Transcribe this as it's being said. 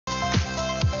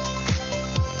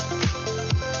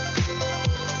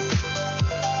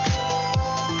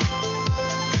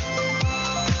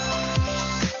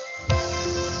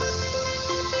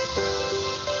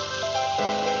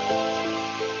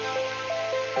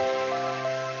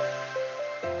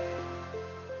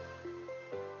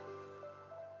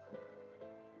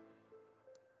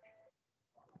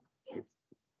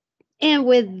And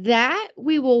with that,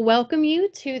 we will welcome you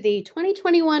to the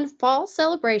 2021 fall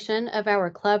celebration of our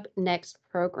Club Next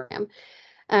program.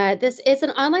 This is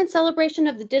an online celebration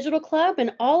of the Digital Club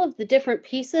and all of the different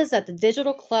pieces that the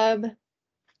Digital Club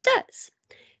does.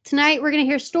 Tonight, we're going to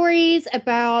hear stories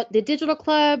about the Digital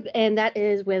Club, and that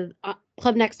is with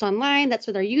Club Next Online. That's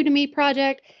with our Udemy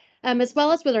project, as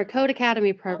well as with our Code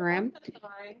Academy program.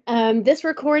 This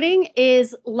recording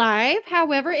is live.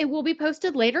 However, it will be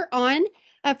posted later on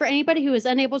for anybody who is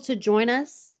unable to join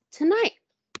us tonight.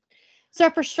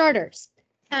 So for starters,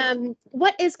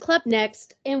 what is Club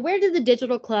Next and where did the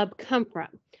Digital Club come from?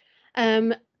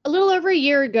 A little over a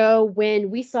year ago,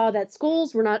 when we saw that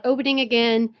schools were not opening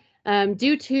again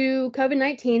due to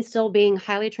COVID-19 still being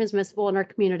highly transmissible in our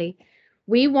community,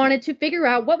 we wanted to figure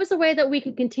out what was the way that we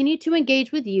could continue to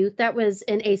engage with youth that was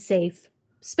in a safe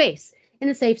space, in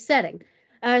a safe setting.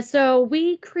 So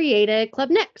we created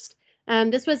Club Next.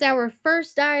 This was our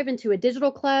first dive into a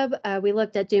digital club. We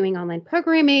looked at doing online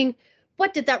programming.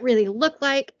 What did that really look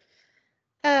like?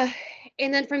 And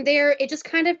then from there, it just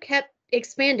kind of kept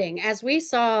expanding as we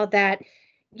saw that,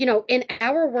 in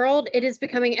our world, it is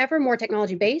becoming ever more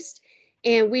technology based.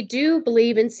 And we do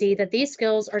believe and see that these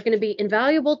skills are going to be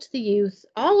invaluable to the youth,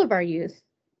 all of our youth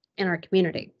in our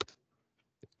community.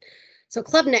 So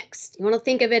Club Next, you want to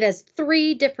think of it as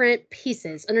 3 different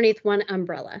pieces underneath one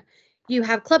umbrella. You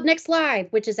have Club Next Live,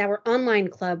 which is our online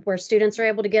club where students are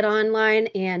able to get online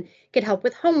and get help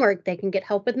with homework. They can get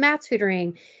help with math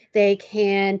tutoring. They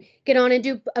can get on and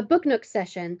do a Book Nook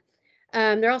session.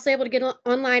 They're also able to get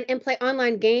online and play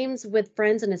online games with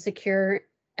friends in a secure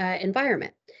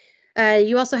environment.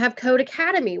 You also have Code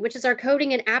Academy, which is our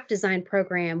coding and app design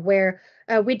program where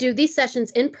we do these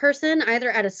sessions in person, either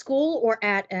at a school or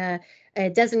at a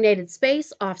designated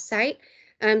space off-site.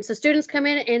 So students come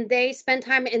in and they spend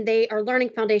time and they are learning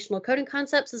foundational coding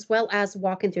concepts as well as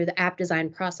walking through the app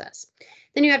design process.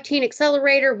 Then you have Teen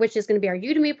Accelerator, which is going to be our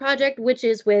Udemy project, which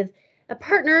is with a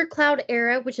partner,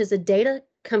 Cloudera, which is a data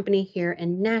company here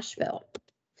in Nashville.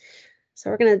 So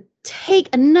we're going to take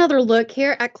another look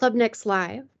here at Club Next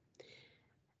Live.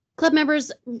 Club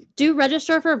members do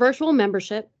register for a virtual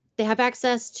membership. They have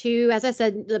access to, as I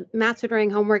said, the math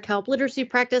tutoring, homework help, literacy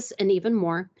practice, and even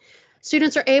more.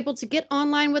 Students are able to get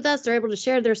online with us. They're able to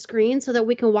share their screen so that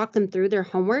we can walk them through their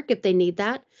homework if they need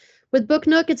that. With Book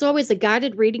Nook, it's always a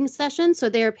guided reading session, so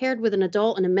they are paired with an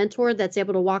adult and a mentor that's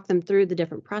able to walk them through the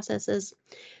different processes.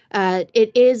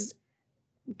 It is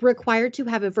required to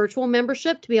have a virtual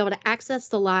membership to be able to access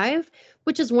the live,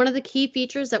 which is one of the key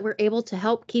features that we're able to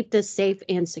help keep this safe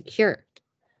and secure.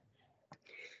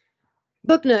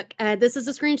 Book Nook, this is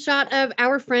a screenshot of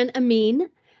our friend Amin.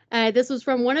 This was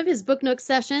from one of his Book Nook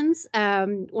sessions.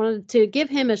 Wanted to give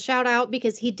him a shout out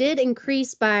because he did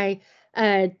increase by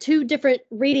 2 different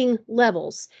reading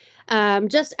levels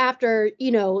just after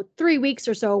 3 weeks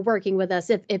or so working with us,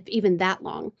 if even that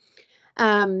long.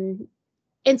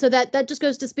 And so that just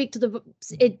goes to speak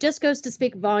to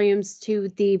speak volumes to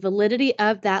the validity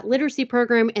of that literacy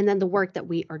program and then the work that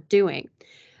we are doing.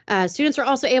 Students are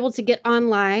also able to get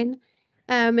online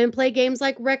and play games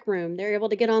like Rec Room. They're able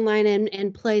to get online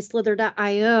and play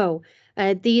Slither.io.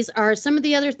 These are some of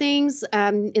the other things.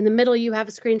 In the middle, you have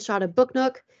a screenshot of Book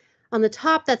Nook. On the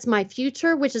top, that's My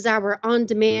Future, which is our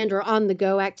on-demand or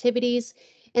on-the-go activities.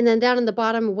 And then down in the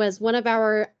bottom was one of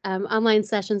our online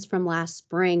sessions from last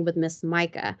spring with Miss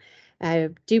Micah. I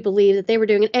do believe that they were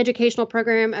doing an educational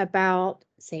program about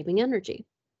saving energy.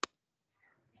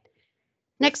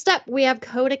 Next up, we have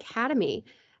Code Academy.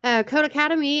 Code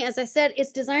Academy, as I said,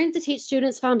 is designed to teach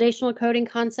students foundational coding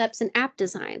concepts and app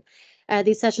design.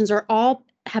 These sessions have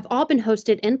all been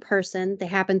hosted in person. They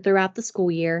happen throughout the school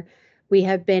year. We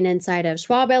have been inside of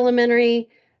Schwab Elementary.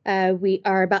 We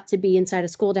are about to be inside a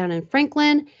school down in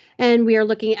Franklin, and we are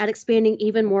looking at expanding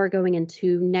even more going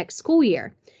into next school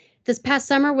year. This past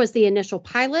summer was the initial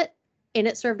pilot, and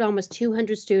it served almost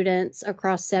 200 students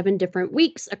across 7 different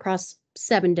weeks across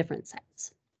 7 different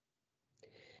sites.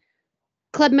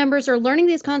 Club members are learning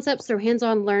these concepts through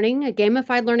hands-on learning, a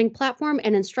gamified learning platform,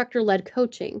 and instructor-led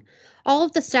coaching. All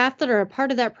of the staff that are a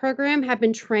part of that program have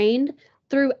been trained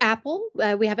through Apple.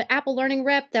 We have an Apple Learning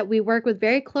Rep that we work with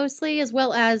very closely, as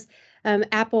well as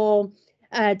Apple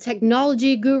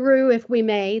technology guru, if we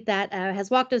may, that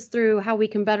has walked us through how we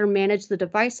can better manage the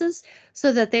devices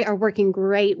so that they are working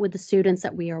great with the students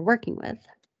that we are working with.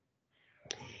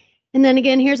 And then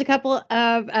again, here's a couple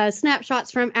of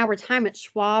snapshots from our time at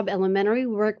Schwab Elementary.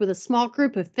 We worked with a small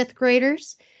group of 5th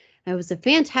graders. It was a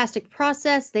fantastic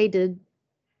process. They did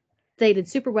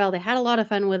super well. They had a lot of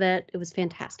fun with it. It was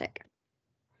fantastic.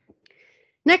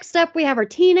 Next up, we have our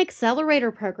Teen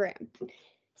Accelerator program.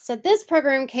 So this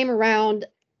program came around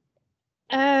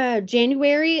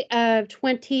January of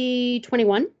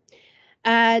 2021.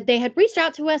 They had reached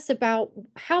out to us about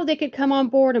how they could come on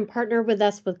board and partner with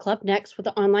us with Club Next, with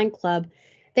the online club.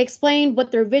 They explained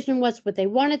what their vision was, what they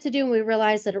wanted to do, and we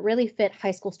realized that it really fit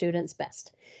high school students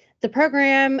best. The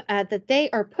program that they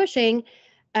are pushing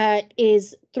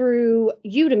is through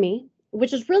Udemy,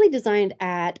 which is really designed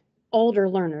at older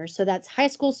learners. So that's high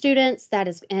school students, that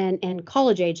is, and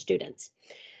college age students.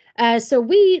 So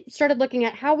we started looking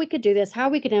at how we could do this, how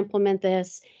we could implement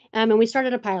this, and we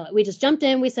started a pilot. We just jumped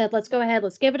in. We said, "Let's go ahead.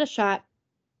 Let's give it a shot."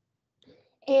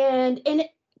 And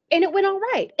it went all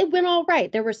right. It went all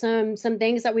right. There were some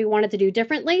things that we wanted to do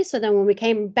differently. So then when we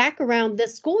came back around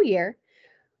this school year,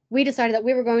 we decided that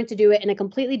we were going to do it in a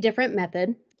completely different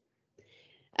method.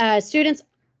 Students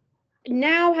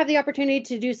now have the opportunity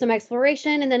to do some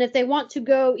exploration, and then if they want to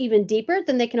go even deeper,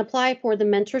 then they can apply for the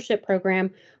mentorship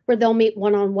program where they'll meet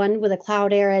one-on-one with a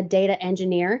Cloudera data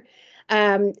engineer.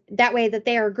 That way that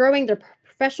they are growing their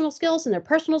professional skills and their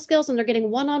personal skills, and they're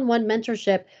getting one-on-one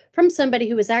mentorship from somebody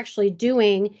who is actually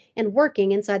doing and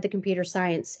working inside the computer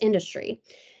science industry.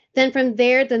 Then from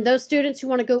there, then those students who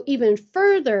want to go even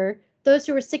further, those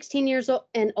who are 16 years old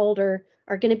and older,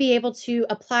 are going to be able to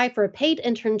apply for a paid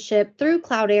internship through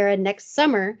Cloudera next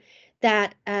summer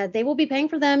that they will be paying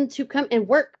for them to come and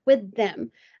work with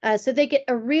them. So they get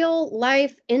a real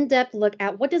life, in-depth look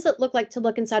at what does it look like to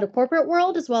look inside a corporate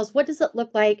world, as well as what does it look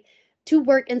like to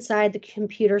work inside the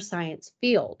computer science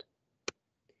field.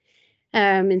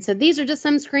 And so these are just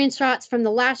some screenshots from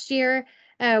the last year.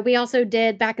 We also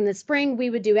did back in the spring, we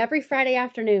would do every Friday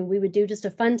afternoon, we would do just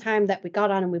a fun time that we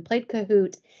got on and we played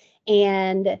Kahoot.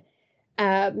 And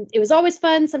it was always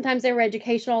fun. Sometimes they were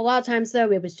educational. A lot of times,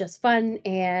 though, it was just fun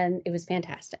and it was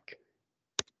fantastic.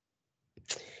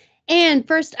 And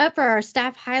first up for our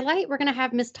staff highlight, we're going to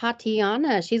have Miss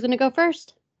Tatiana. She's going to go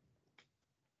first.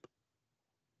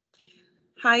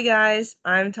 Hi, guys.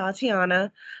 I'm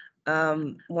Tatiana.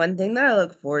 One thing that I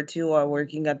look forward to while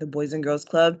working at the Boys and Girls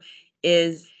Club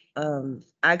is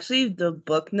actually the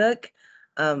book nook.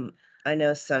 I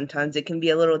know sometimes it can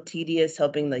be a little tedious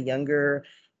helping the younger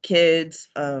kids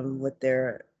with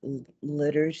their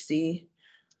literacy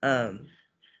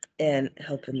and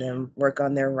helping them work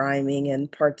on their rhyming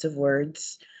and parts of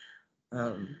words.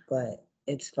 But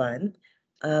it's fun.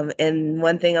 And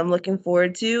one thing I'm looking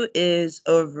forward to is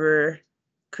over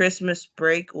Christmas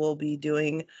break, we'll be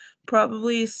doing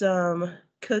probably some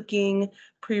cooking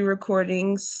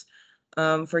pre-recordings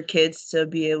for kids to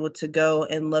be able to go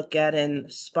and look at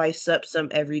and spice up some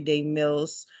everyday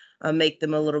meals, make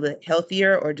them a little bit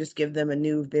healthier or just give them a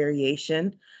new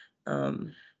variation.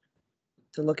 So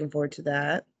looking forward to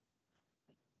that.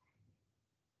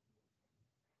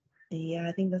 Yeah,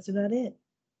 I think that's about it.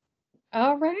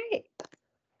 All right.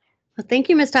 Well, thank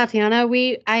you, Miss Tatiana.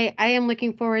 I am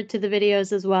looking forward to the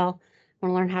videos as well. I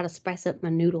want to learn how to spice up my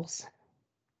noodles.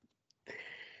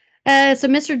 So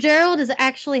Mr. Gerald is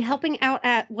actually helping out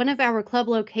at one of our club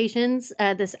locations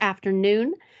this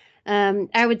afternoon.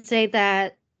 I would say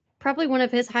that probably one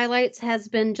of his highlights has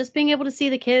been just being able to see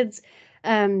the kids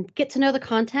get to know the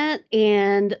content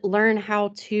and learn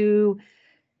how to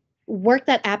work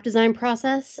that app design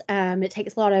process. It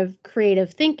takes a lot of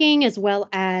creative thinking as well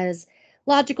as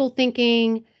logical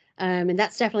thinking, and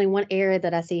that's definitely one area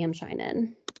that I see him shine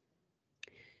in.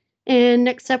 And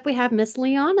next up, we have Miss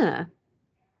Liana.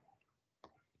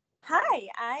 Hi,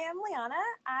 I am Liana.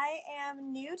 I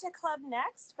am new to Club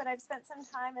Next, but I've spent some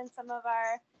time in some of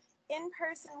our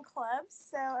in-person clubs,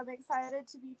 so I'm excited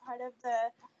to be part of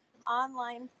the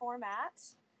online format.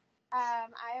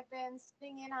 I have been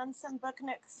sitting in on some Book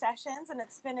Nook sessions, and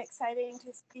it's been exciting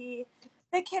to see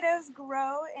the kiddos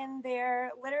grow in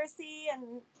their literacy,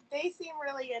 and they seem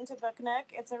really into Book Nook.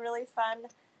 It's a really fun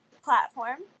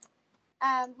platform.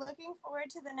 Looking forward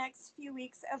to the next few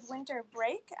weeks of winter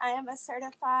break. I am a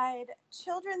certified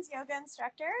children's yoga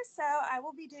instructor, so I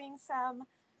will be doing some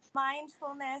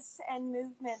mindfulness and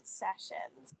movement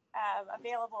sessions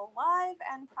available live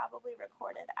and probably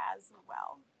recorded as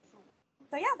well.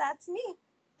 So yeah, that's me.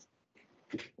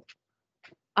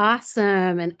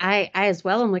 Awesome. And I as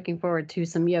well am looking forward to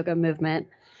some yoga movement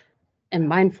and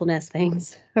mindfulness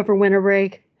things over winter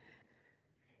break.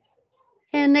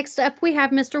 And next up, we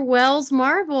have Mr. Wells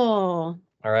Marvel.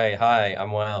 All right. Hi,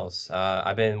 I'm Wells.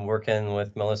 I've been working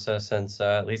with Melissa since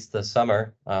at least the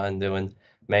summer and doing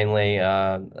mainly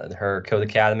her Code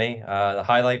Academy. The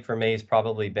highlight for me has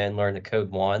probably been learning the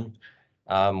Code 1,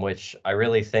 which I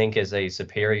really think is a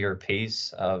superior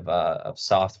piece of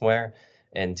software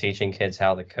in teaching kids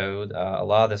how to code. A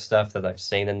lot of the stuff that I've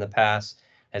seen in the past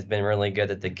has been really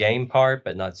good at the game part,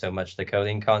 but not so much the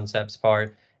coding concepts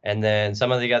part. And then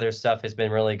some of the other stuff has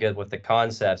been really good with the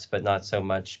concepts, but not so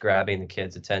much grabbing the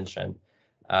kids' attention.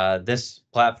 This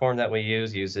platform that we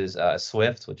uses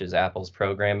Swift, which is Apple's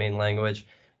programming language,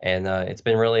 and it's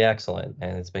been really excellent,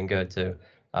 and it's been good to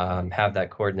have that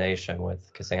coordination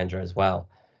with Cassandra as well.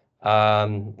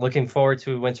 Looking forward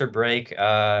to winter break.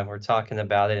 We're talking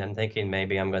about it. I'm thinking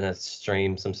maybe I'm going to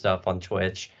stream some stuff on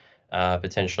Twitch,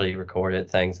 potentially recorded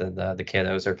things that the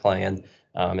kiddos are playing,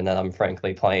 and that I'm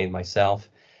frankly playing myself.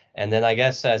 And then I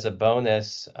guess as a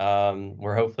bonus,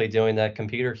 we're hopefully doing that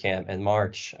computer camp in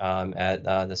March at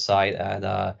the site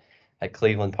at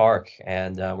Cleveland Park,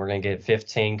 and we're going to get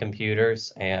 15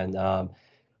 computers, and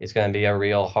it's going to be a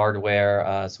real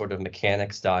hardware sort of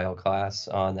mechanic style class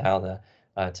on how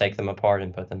to take them apart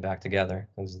and put them back together.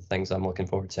 Those are the things I'm looking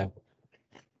forward to.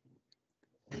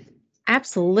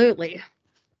 Absolutely.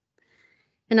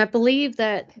 And I believe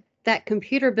that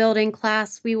computer building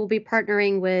class, we will be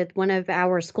partnering with one of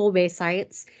our school-based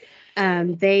sites.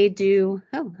 They do,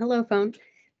 oh, hello phone.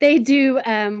 They do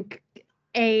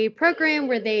a program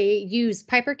where they use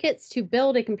Piper kits to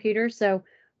build a computer. So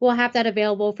we'll have that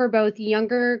available for both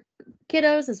younger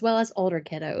kiddos as well as older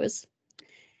kiddos.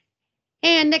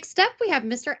 And next up, we have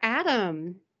Mr.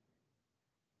 Adam.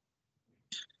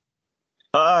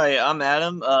 Hi, I'm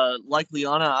Adam. Like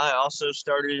Liana, I also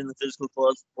started in the physical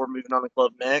clubs before moving on to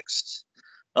Club Next.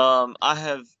 I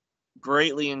have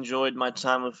greatly enjoyed my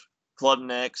time with Club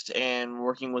Next and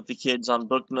working with the kids on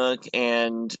Book Nook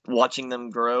and watching them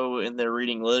grow in their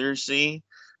reading literacy.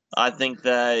 I think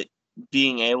that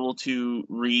being able to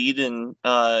read and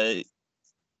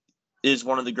is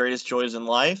one of the greatest joys in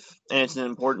life, and it's an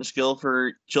important skill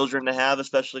for children to have,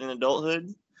 especially in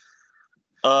adulthood.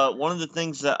 One of the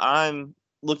things that I'm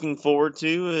looking forward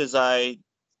to is I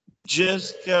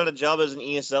just got a job as an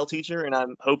ESL teacher, and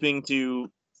I'm hoping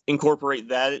to incorporate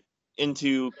that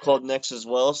into Club Next as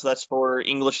well. So that's for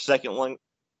English second language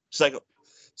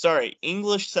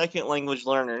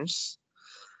learners.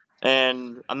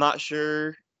 And I'm not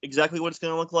sure exactly what it's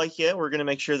going to look like yet. We're going to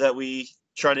make sure that we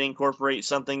try to incorporate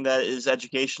something that is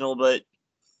educational but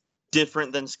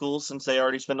different than school, since they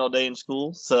already spend all day in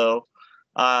school. So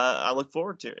I look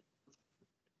forward to it.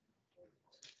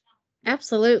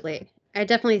 Absolutely. I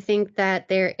definitely think that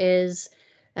there is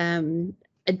a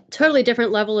totally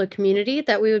different level of community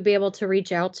that we would be able to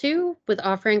reach out to with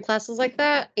offering classes like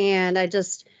that. And I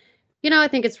just, I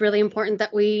think it's really important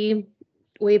that we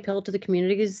appeal to the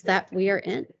communities that we are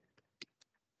in.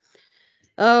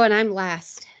 Oh, and I'm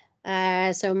last.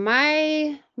 So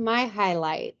my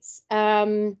highlights.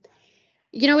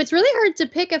 It's really hard to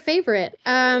pick a favorite.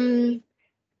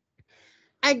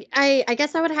 I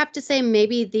guess I would have to say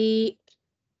maybe the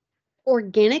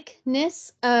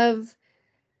organicness of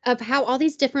how all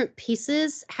these different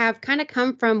pieces have kind of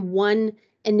come from one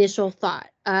initial thought.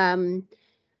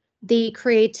 The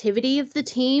creativity of the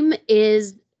team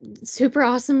is super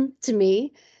awesome to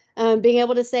me. Being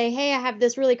able to say, hey, I have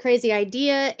this really crazy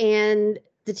idea, and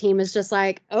the team is just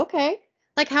like, okay,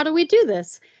 like, how do we do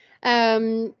this?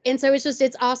 And so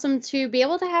it's awesome to be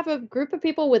able to have a group of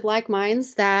people with like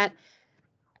minds that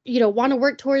want to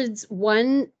work towards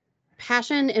one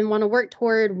passion and want to work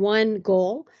toward one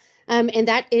goal. And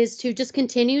that is to just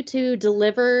continue to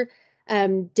deliver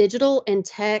digital and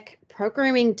tech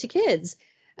programming to kids.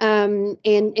 And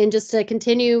just to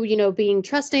continue, being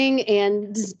trusting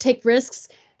and just take risks,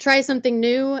 try something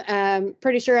new.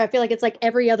 Pretty sure I feel like it's like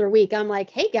every other week I'm like,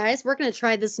 hey guys, we're going to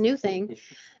try this new thing.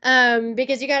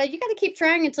 Because you gotta keep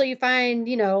trying until you find,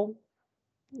 you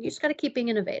just got to keep being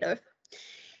innovative.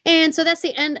 And so that's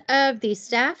the end of the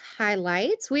staff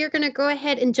highlights. We are going to go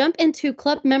ahead and jump into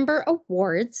club member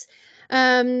awards.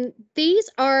 These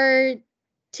are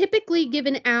typically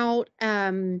given out.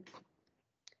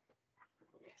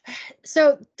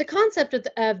 So the concept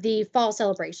of the fall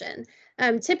celebration,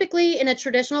 typically in a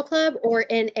traditional club or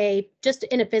just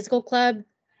in a physical club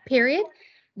period,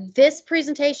 this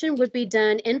presentation would be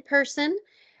done in person.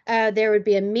 There would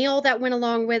be a meal that went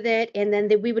along with it, and then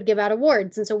we would give out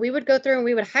awards. And so we would go through and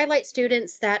we would highlight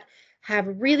students that have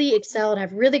really excelled,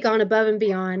 have really gone above and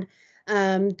beyond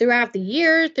throughout the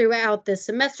year, throughout the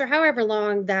semester, however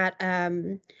long that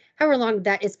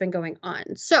it's been going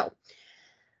on. So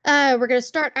we're going to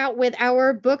start out with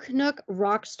our Book Nook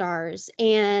rock stars.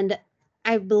 And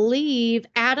I believe,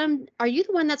 Adam, are you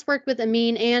the one that's worked with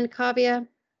Amin and Kavya?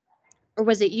 Or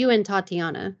was it you and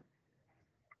Tatiana?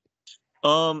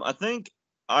 I think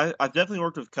I've definitely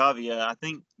worked with Kavya. I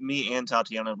think me and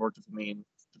Tatiana have worked with Amin.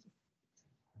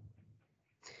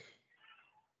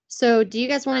 So do you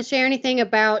guys want to share anything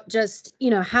about just,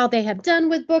 how they have done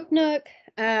with Book Nook?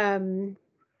 any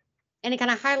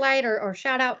kind of highlight or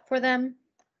shout out for them?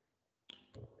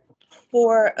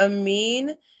 For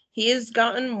Amin, he has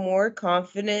gotten more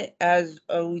confident as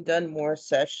we've done more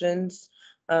sessions.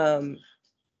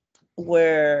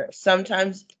 Where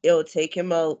sometimes it'll take him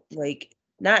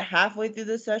not halfway through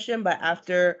the session, but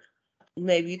after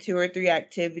maybe 2 or 3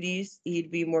 activities,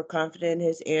 he'd be more confident in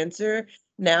his answer.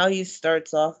 Now he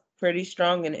starts off pretty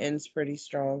strong and ends pretty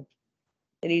strong.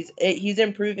 And he's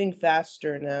improving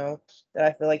faster now that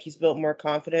I feel like he's built more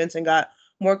confidence and got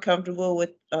more comfortable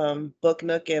with Book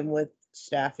Nook and with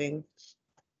staffing.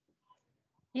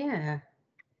 Yeah.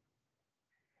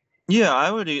 Yeah,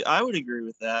 I would agree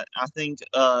with that. I think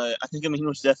Amin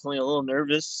was definitely a little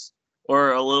nervous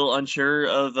or a little unsure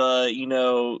of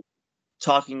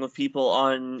talking with people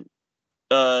on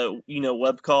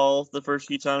web call the first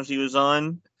few times he was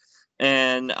on,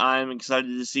 and I'm excited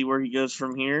to see where he goes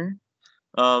from here.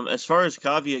 As far as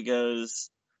Kavya goes,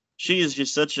 she is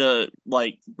just such a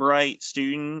bright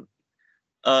student.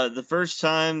 The first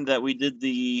time that we did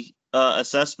the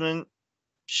assessment,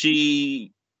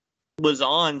 she was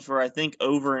on for I think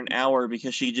over an hour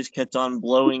because she just kept on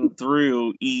blowing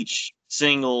through each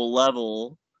single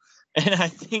level. And I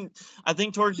think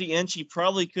towards the end she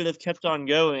probably could have kept on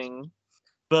going,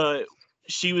 but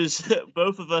she was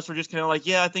both of us were just kind of like,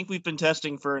 yeah, I think we've been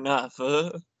testing for enough.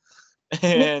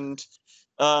 And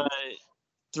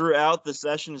throughout the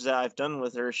sessions that I've done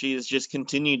with her, she has just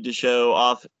continued to show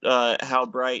off how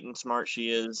bright and smart she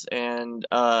is, and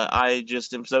I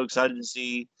just am so excited to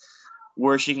see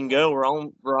where she can go. We're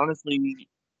honestly,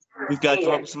 we've got to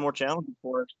come up with some more challenges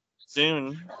for her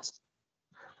soon.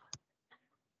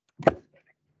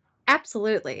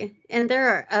 Absolutely. And there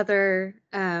are other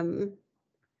some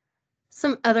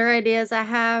other ideas I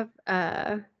have,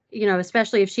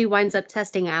 especially if she winds up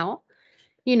testing out,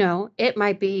 it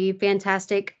might be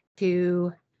fantastic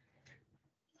to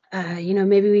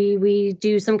maybe we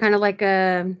do some kind of like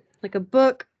a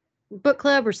book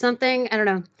club or something. I don't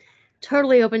know.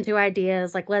 Totally open to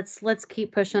ideas. Like let's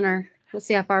keep pushing her. Let's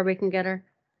see how far we can get her.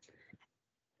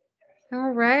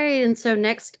 All right. And so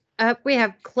next up we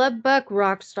have Club Buck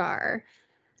Rockstar.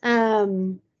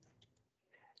 And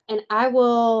I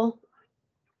will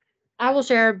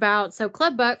share about, so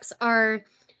Club Bucks are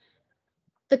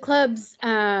the club's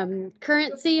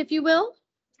currency, if you will.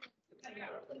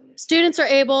 Students are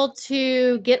able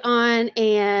to get on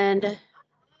and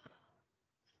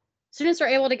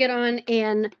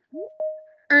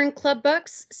earn Club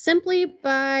Bucks simply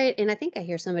by, and I think I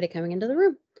hear somebody coming into the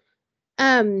room.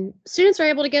 Students are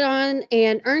able to get on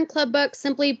and earn Club Bucks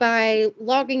simply by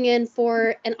logging in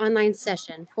for an online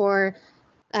session, for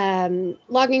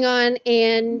logging on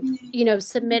and,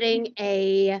 submitting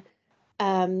a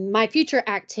My Future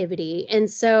activity. And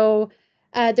so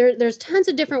there's tons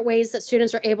of different ways that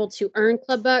students are able to earn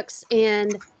Club Bucks.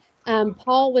 And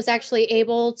Paul was actually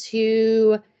able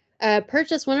to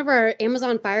purchase one of our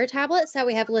Amazon Fire tablets that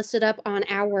we have listed up on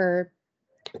our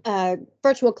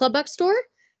virtual Club Bucks store.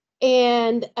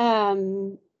 And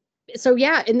so,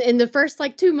 yeah, in the first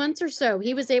 2 months or so,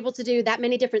 he was able to do that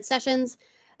many different sessions.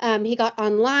 He got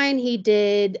online, he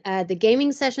did the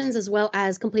gaming sessions as well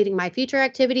as completing My Future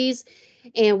activities.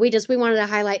 And we wanted to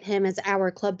highlight him as our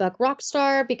Club Buck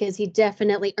Rockstar because he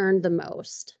definitely earned the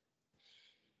most.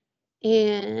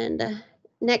 And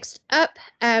next up,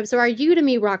 so our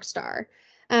Udemy Rockstar.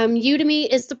 Udemy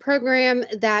is the program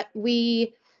that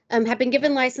we have been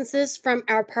given licenses from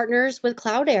our partners with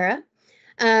Cloudera.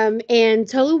 And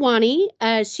Toluwani,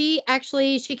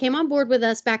 she came on board with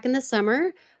us back in the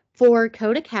summer for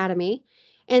Code Academy.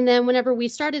 And then whenever we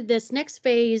started this next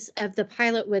phase of the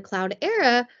pilot with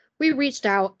Cloudera, we reached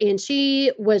out and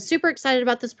she was super excited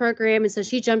about this program. And so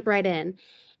she jumped right in.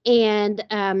 And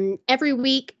every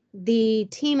week, the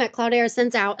team at Cloudera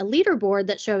sends out a leaderboard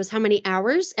that shows how many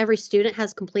hours every student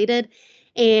has completed.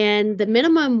 And the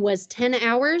minimum was 10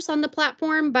 hours on the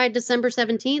platform by December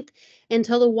 17th. And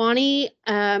Toluwani,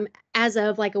 as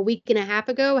of a week and a half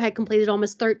ago, had completed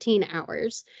almost 13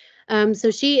 hours.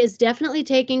 So she is definitely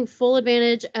taking full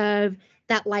advantage of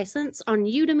that license on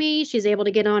Udemy. She's able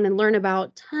to get on and learn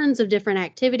about tons of different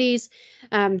activities.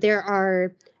 There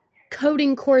are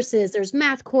coding courses, there's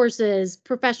math courses,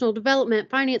 professional development,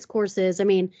 finance courses. I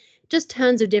mean, just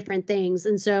tons of different things.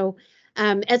 And so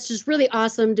it's just really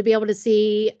awesome to be able to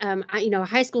see, a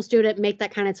high school student make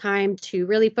that kind of time to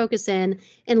really focus in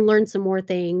and learn some more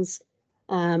things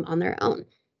on their own.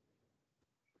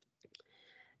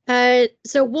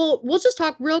 So we'll just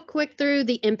talk real quick through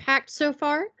the impact so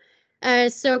far.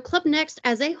 So Club Next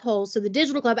as a whole, so the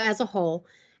digital club as a whole,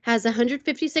 has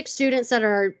 156 students that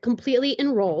are completely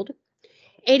enrolled.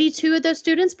 82 of those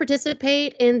students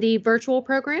participate in the virtual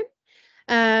program.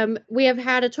 We have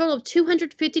had a total of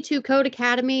 252 Code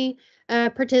Academy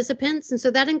participants, and so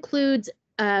that includes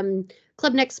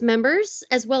Club Next members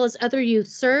as well as other youth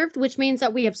served, which means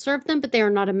that we have served them, but they are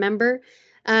not a member,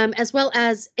 as well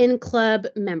as in-club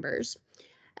members.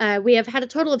 We have had a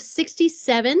total of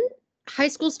 67 high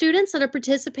school students that have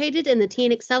participated in the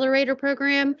Teen Accelerator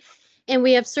program, and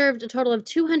we have served a total of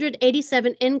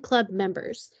 287 in-club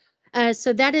members.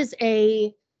 So that is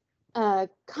a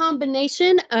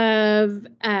combination of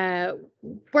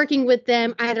working with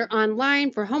them either online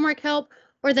for homework help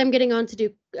or them getting on to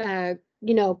do,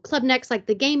 Club Next like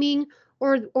the gaming,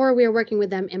 or we are working with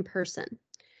them in person.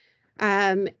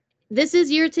 This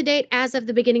is year to date as of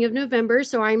the beginning of November,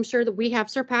 so I'm sure that we have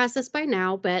surpassed this by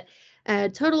now, but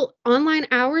total online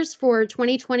hours for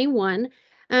 2021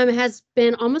 has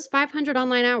been almost 500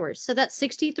 online hours. So that's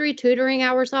 63 tutoring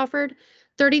hours offered,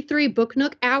 33 Book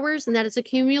Nook hours, and that is a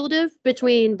cumulative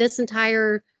between this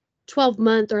entire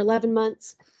 12-month or 11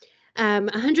 months.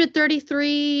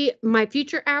 133 My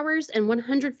Future hours and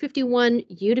 151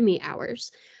 Udemy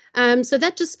hours. So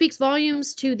that just speaks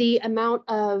volumes to the amount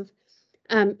of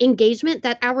engagement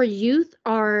that our youth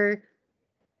are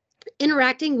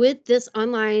interacting with this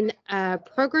online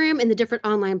program and the different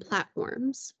online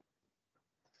platforms.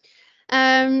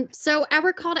 So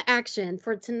our call to action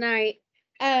for tonight,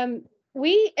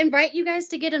 we invite you guys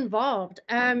to get involved.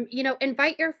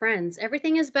 Invite your friends.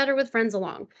 Everything is better with friends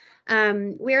along.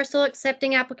 We are still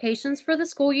accepting applications for the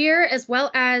school year, as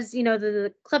well as,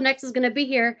 the Club Next is going to be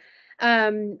here.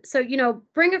 So,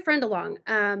 bring a friend along.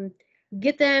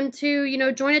 Get them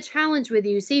to, join a challenge with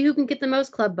you, see who can get the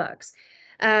most club bucks,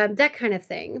 that kind of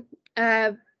thing.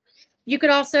 You could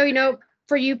also,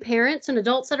 for you parents and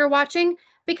adults that are watching,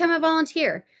 become a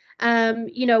volunteer.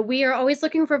 We are always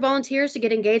looking for volunteers to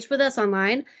get engaged with us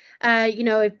online.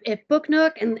 If Book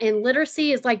Nook and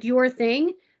literacy is like your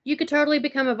thing, you could totally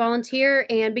become a volunteer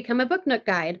and become a Book Nook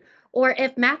guide. Or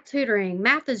if math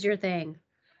is your thing,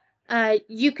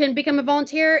 you can become a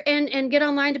volunteer and get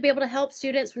online to be able to help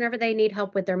students whenever they need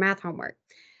help with their math homework.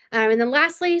 And then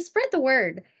lastly, spread the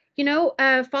word.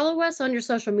 Follow us on your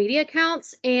social media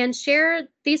accounts and share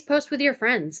these posts with your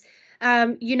friends.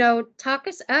 Talk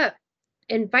us up,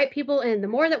 invite people in. The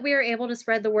more that we are able to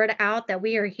spread the word out that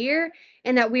we are here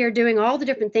and that we are doing all the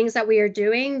different things that we are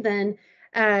doing, then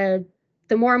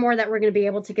the more and more that we're going to be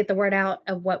able to get the word out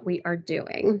of what we are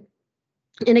doing.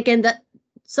 And again, the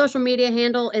social media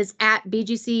handle is at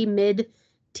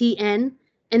BGC-MID-TN,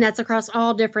 and that's across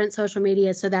all different social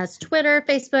media. So that's Twitter,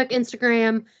 Facebook,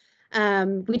 Instagram.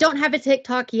 We don't have a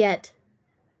TikTok yet.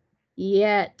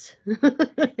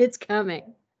 It's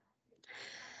coming.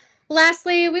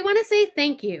 Lastly, we want to say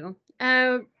thank you.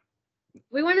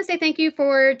 We want to say thank you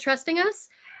for trusting us,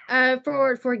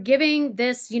 for giving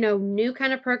this, new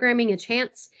kind of programming a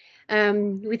chance.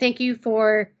 We thank you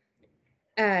for,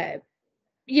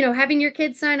 having your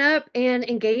kids sign up and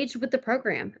engage with the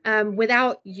program.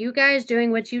 Without you guys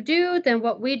doing what you do, then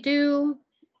what we do,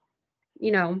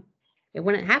 it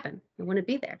wouldn't happen. It wouldn't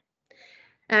be there.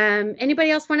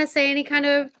 Anybody else want to say any kind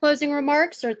of closing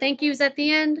remarks or thank yous at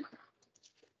the end?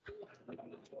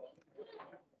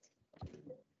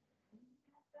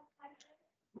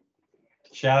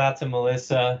 Shout out to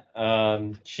Melissa.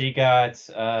 She got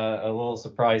a little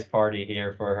surprise party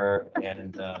here for her,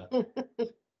 and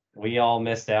we all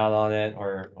missed out on it,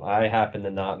 or I happened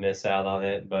to not miss out on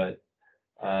it, but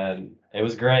it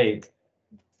was great.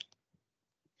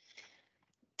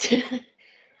 So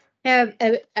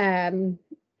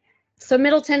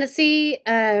Middle Tennessee,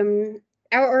 our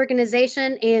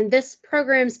organization and this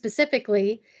program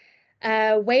specifically,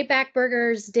 Wayback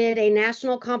Burgers did a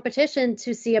national competition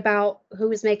to see about who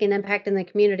was making an impact in the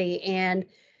community. And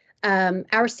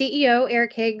our CEO,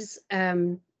 Eric Higgs,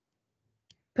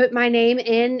 put my name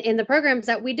in the programs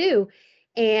that we do.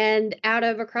 And out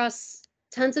of across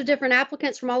tons of different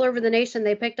applicants from all over the nation,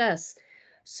 they picked us.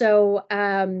 So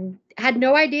had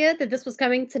no idea that this was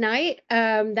coming tonight.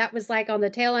 That was like on the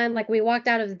tail end, like we walked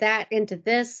out of that into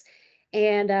this.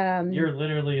 And you're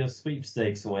literally a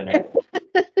sweepstakes winner.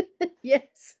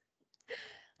 Yes.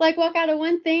 Like walk out of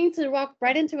one thing to walk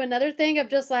right into another thing of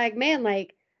just like, man,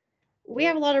 like we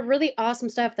have a lot of really awesome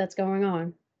stuff that's going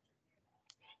on.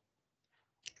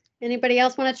 Anybody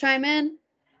else want to chime in?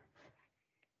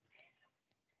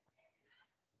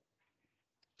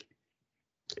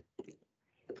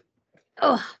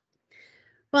 Oh,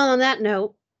 well, on that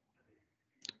note,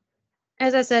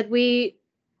 as I said, we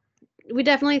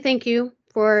definitely thank you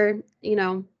for,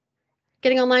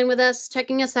 getting online with us,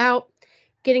 checking us out,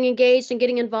 getting engaged and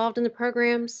getting involved in the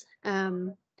programs.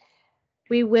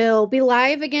 We will be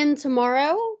live again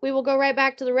tomorrow. We will go right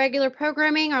back to the regular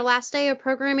programming. Our last day of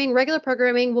programming, regular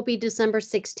programming, will be December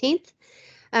 16th.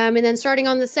 And then starting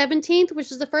on the 17th,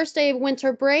 which is the first day of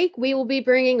winter break, we will be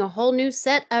bringing a whole new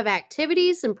set of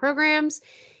activities and programs.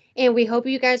 And we hope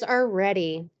you guys are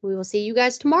ready. We will see you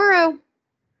guys tomorrow.